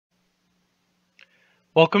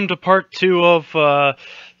Welcome to part 2 of the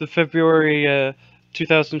February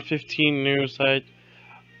 2015 news. I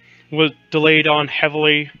was delayed on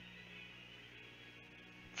heavily.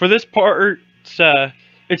 For this part,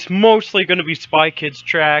 it's mostly going to be SpyKid's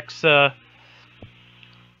tracks,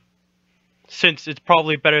 since it's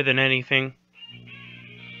probably better than anything.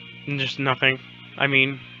 And just nothing. I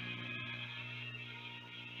mean...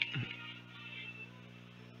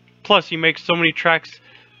 Plus, he makes so many tracks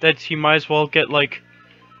that he might as well get, like,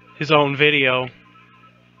 his own video.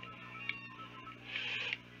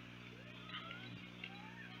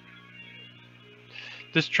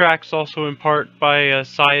 This track's also in part by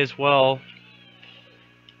Psy as well.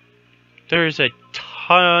 There's a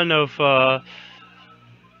ton of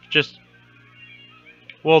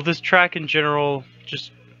well, this track in general,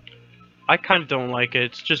 I kind of don't like it.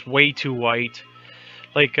 It's just way too white.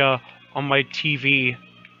 Like on my TV,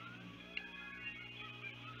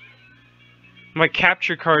 my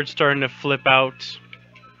capture card's starting to flip out.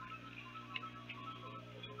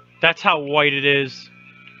 That's how white it is.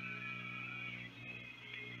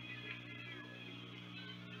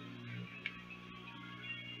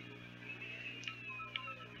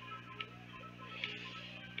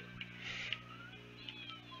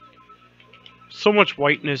 So much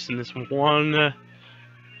whiteness in this one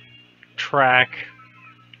track.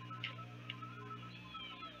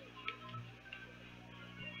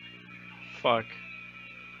 Fuck.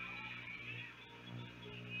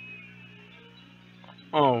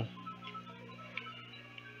 Oh.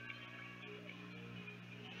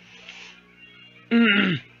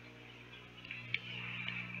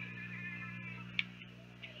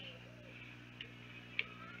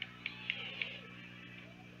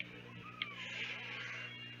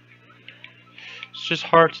 It's just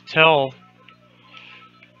hard to tell.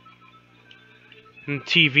 And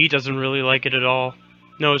TV doesn't really like it at all.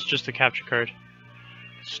 No, it's just a capture card.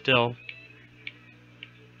 Still.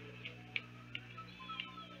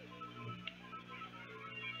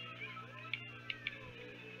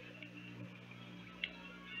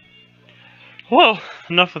 Well,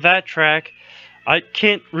 enough of that track. I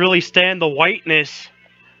can't really stand the whiteness.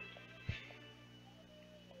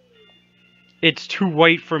 It's too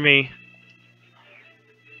white for me.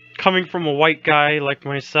 Coming from a white guy like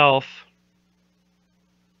myself.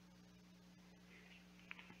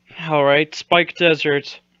 Alright, Spike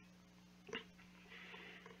Desert.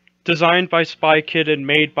 Designed by SpyKid and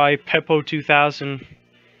made by Peppo 2000.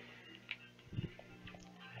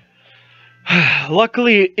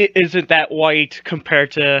 Luckily, it isn't that white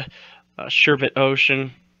compared to Sherbet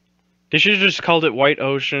Ocean. They should have just called it White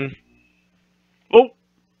Ocean. Oh!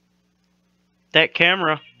 That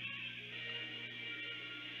camera.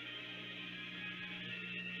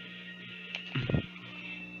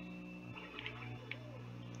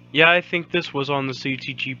 Yeah, I think this was on the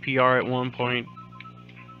CTGPR at one point.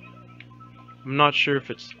 I'm not sure if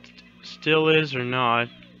it still is or not.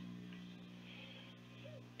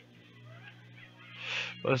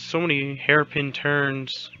 But so many hairpin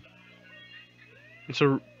turns. It's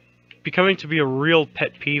becoming to be a real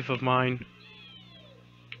pet peeve of mine.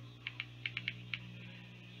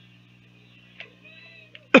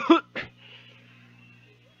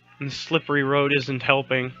 And the slippery road isn't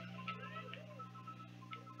helping.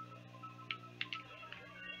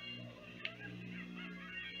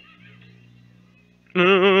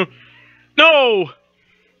 No!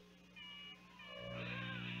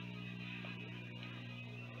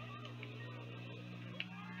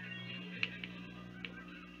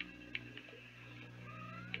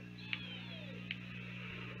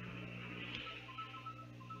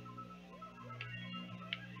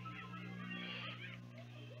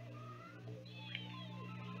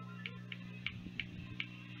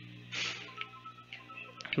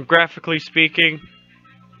 Graphically speaking,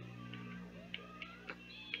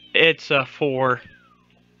 it's a 4.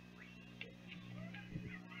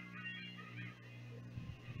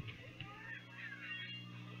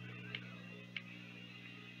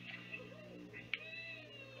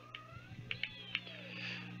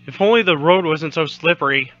 If only the road wasn't so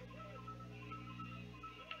slippery.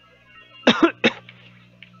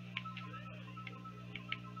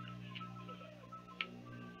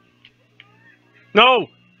 No!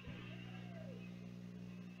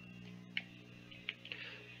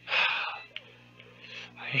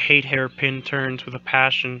 I hate hairpin turns with a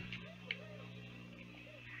passion.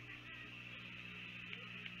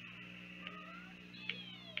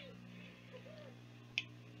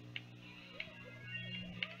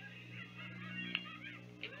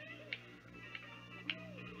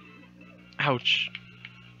 Ouch.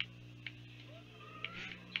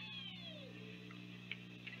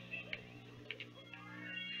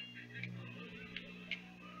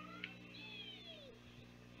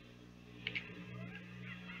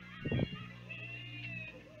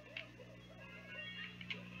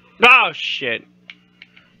 Oh shit.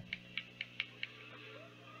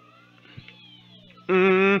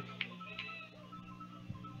 Mm.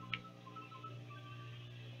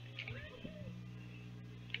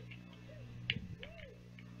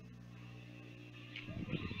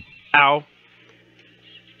 Ow.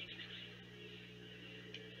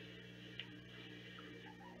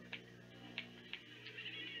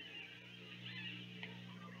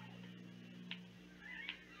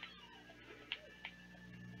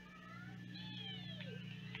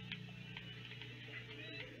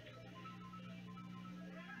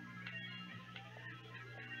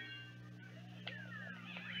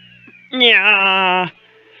 Yeah.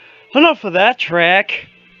 Enough of that track.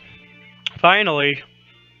 Finally.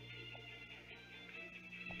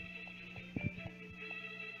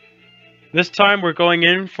 This time we're going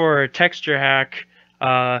in for a texture hack.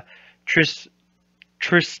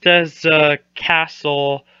 Tristeza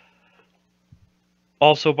Castle,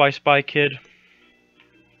 also by SpyKid.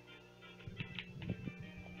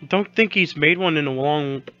 Don't think he's made one in a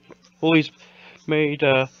long. Well, he's made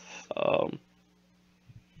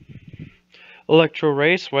Electro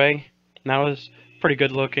Raceway. That was pretty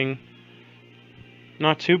good looking.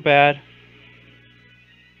 Not too bad.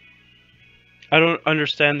 I don't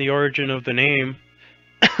understand the origin of the name.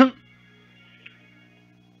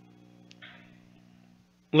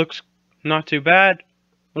 Looks not too bad.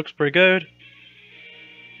 Looks pretty good.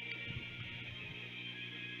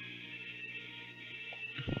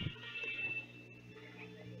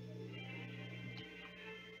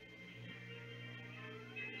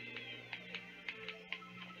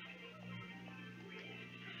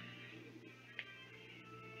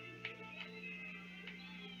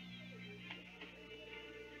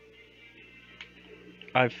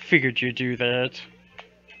 I figured you'd do that.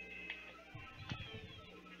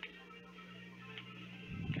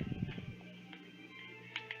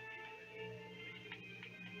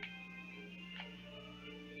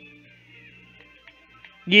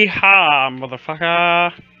 Yeehaw,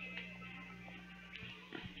 motherfucker!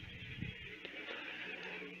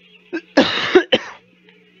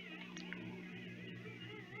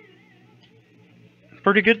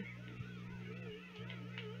 Pretty good.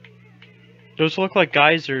 Those look like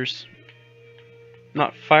geysers.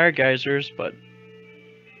 Not fire geysers, but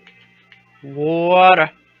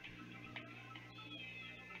water.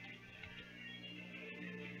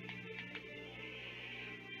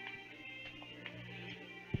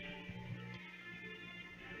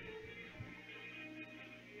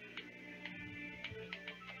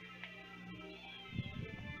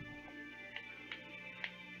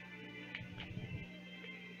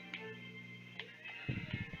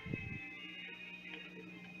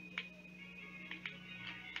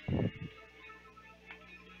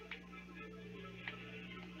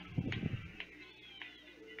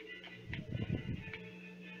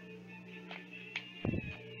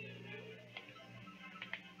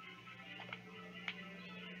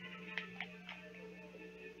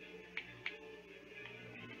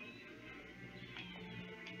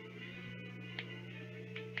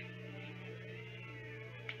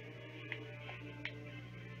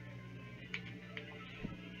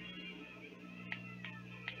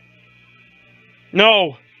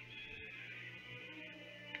 No!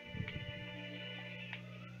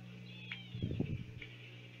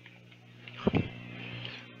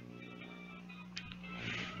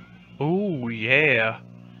 Oh, yeah.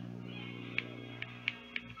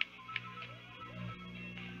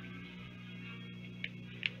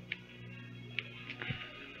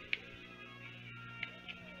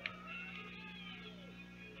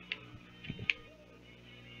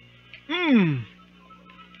 Mmm.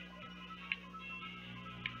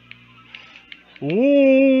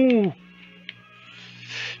 Ooh.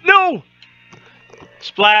 No!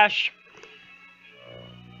 Splash.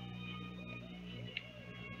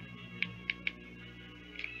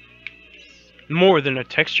 More than a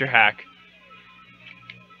texture hack.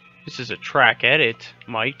 This is a track edit,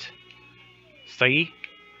 might. See?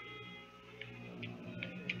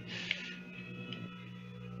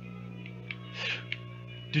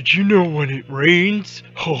 Did you know when it rains?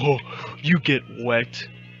 Oh, you get wet.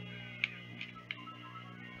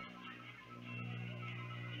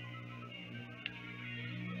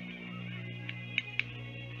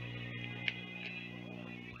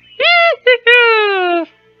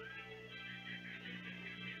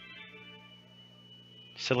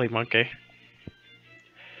 Silly monkey.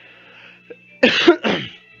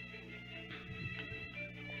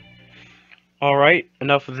 Alright,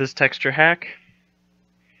 enough of this texture hack.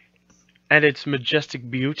 And its majestic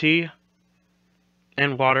beauty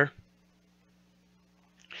and water.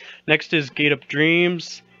 Next is Gate Up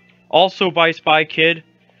Dreams. Also by SpyKid.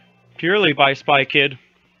 Purely by SpyKid.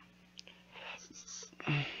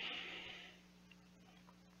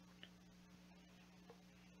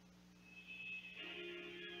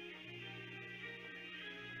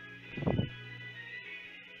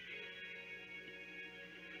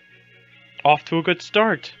 Off to a good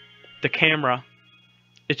start. The camera.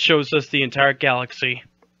 It shows us the entire galaxy.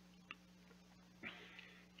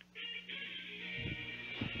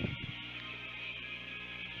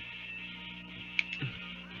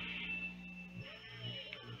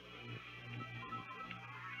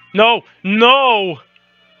 No! No!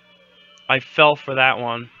 I fell for that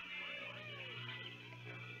one.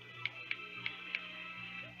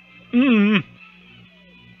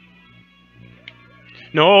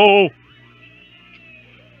 No!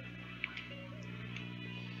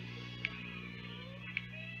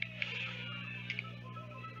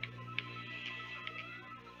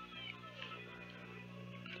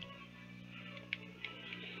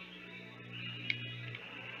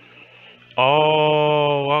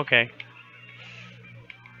 Oh, okay.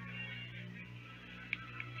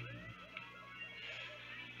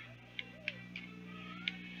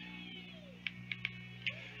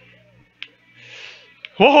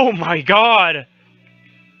 Oh my god!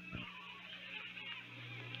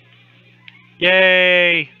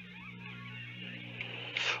 Yay!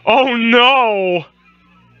 Oh no!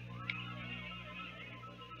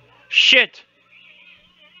 Shit!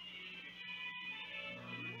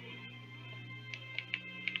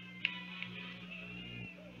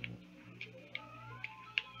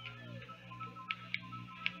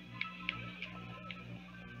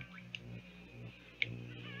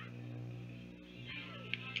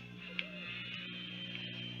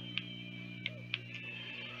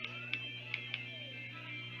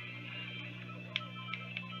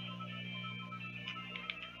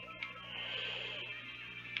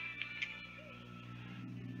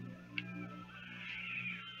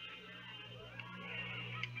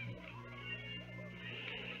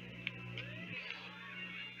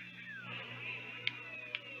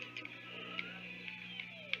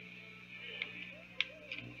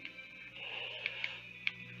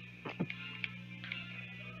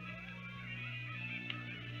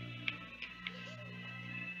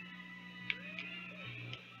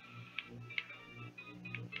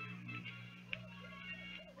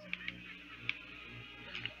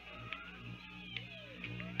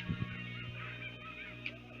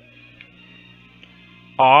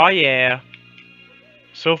 Aw, yeah.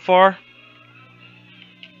 So far,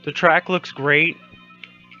 the track looks great.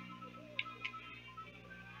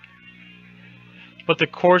 But the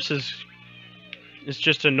course is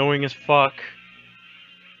just annoying as fuck.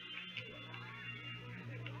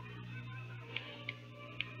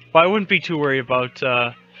 But I wouldn't be too worried about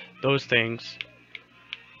those things.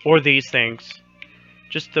 Or these things.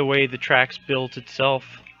 Just the way the track's built itself.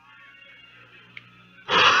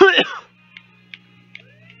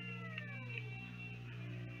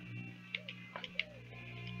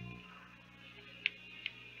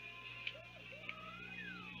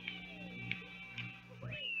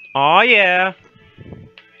 Aw, yeah.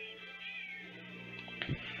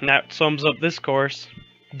 That sums up this course.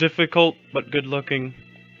 Difficult, but good looking.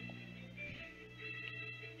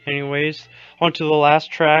 Anyways, on to the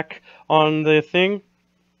last track on the thing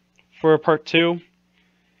for part 2.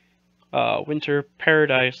 Winter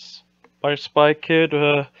Paradise by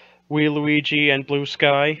SpyKid, Wii Luigi, and Blue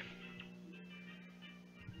Sky.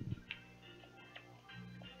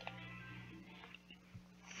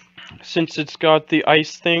 Since it's got the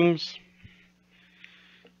ice things,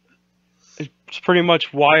 it's pretty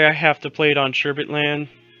much why I have to play it on Sherbet Land.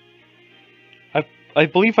 I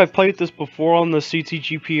believe I played this before on the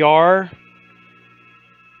CTGPR.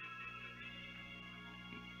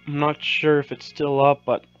 I'm not sure if it's still up,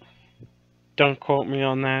 but don't quote me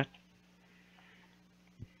on that.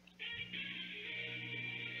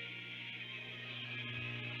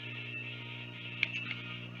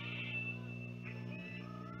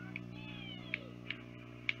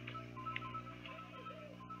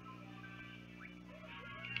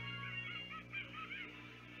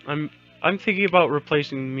 I'm thinking about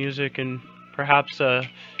replacing music and perhaps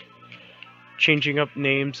changing up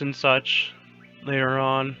names and such later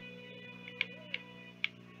on.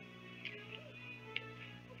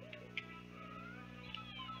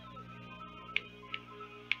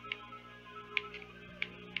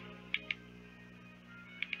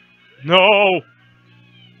 No!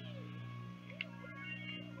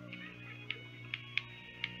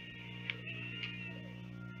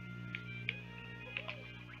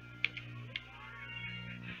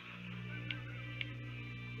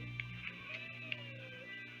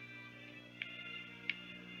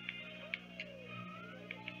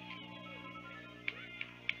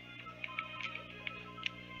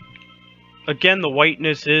 Again, the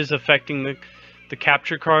whiteness is affecting the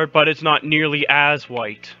capture card, but it's not nearly as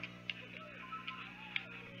white.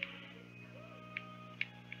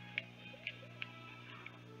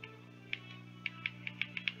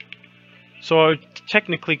 So I would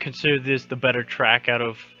technically consider this the better track out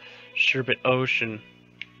of Sherbet Ocean.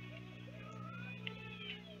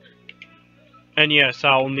 And yes,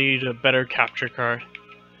 I'll need a better capture card.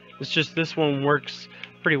 It's just this one works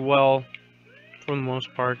pretty well for the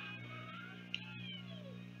most part.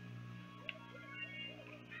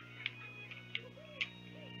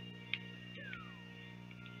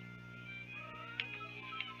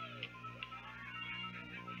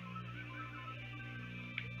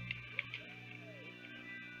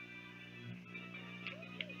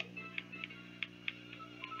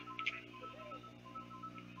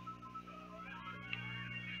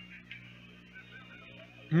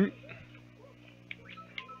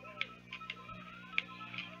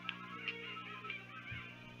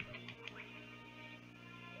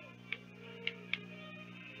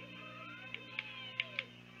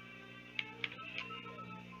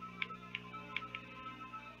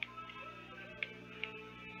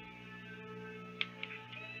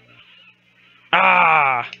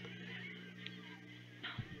 Ah!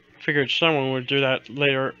 Figured someone would do that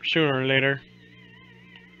later, sooner or later.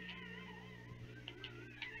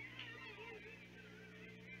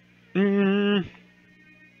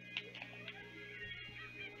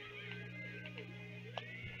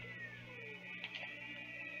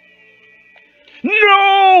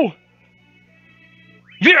 No!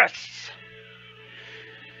 Yes!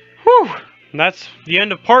 Whew! That's the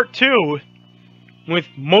end of part 2, with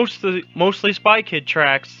mostly SpyKid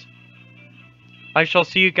tracks. I shall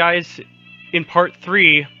see you guys in part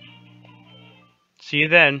 3. See you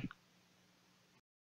then.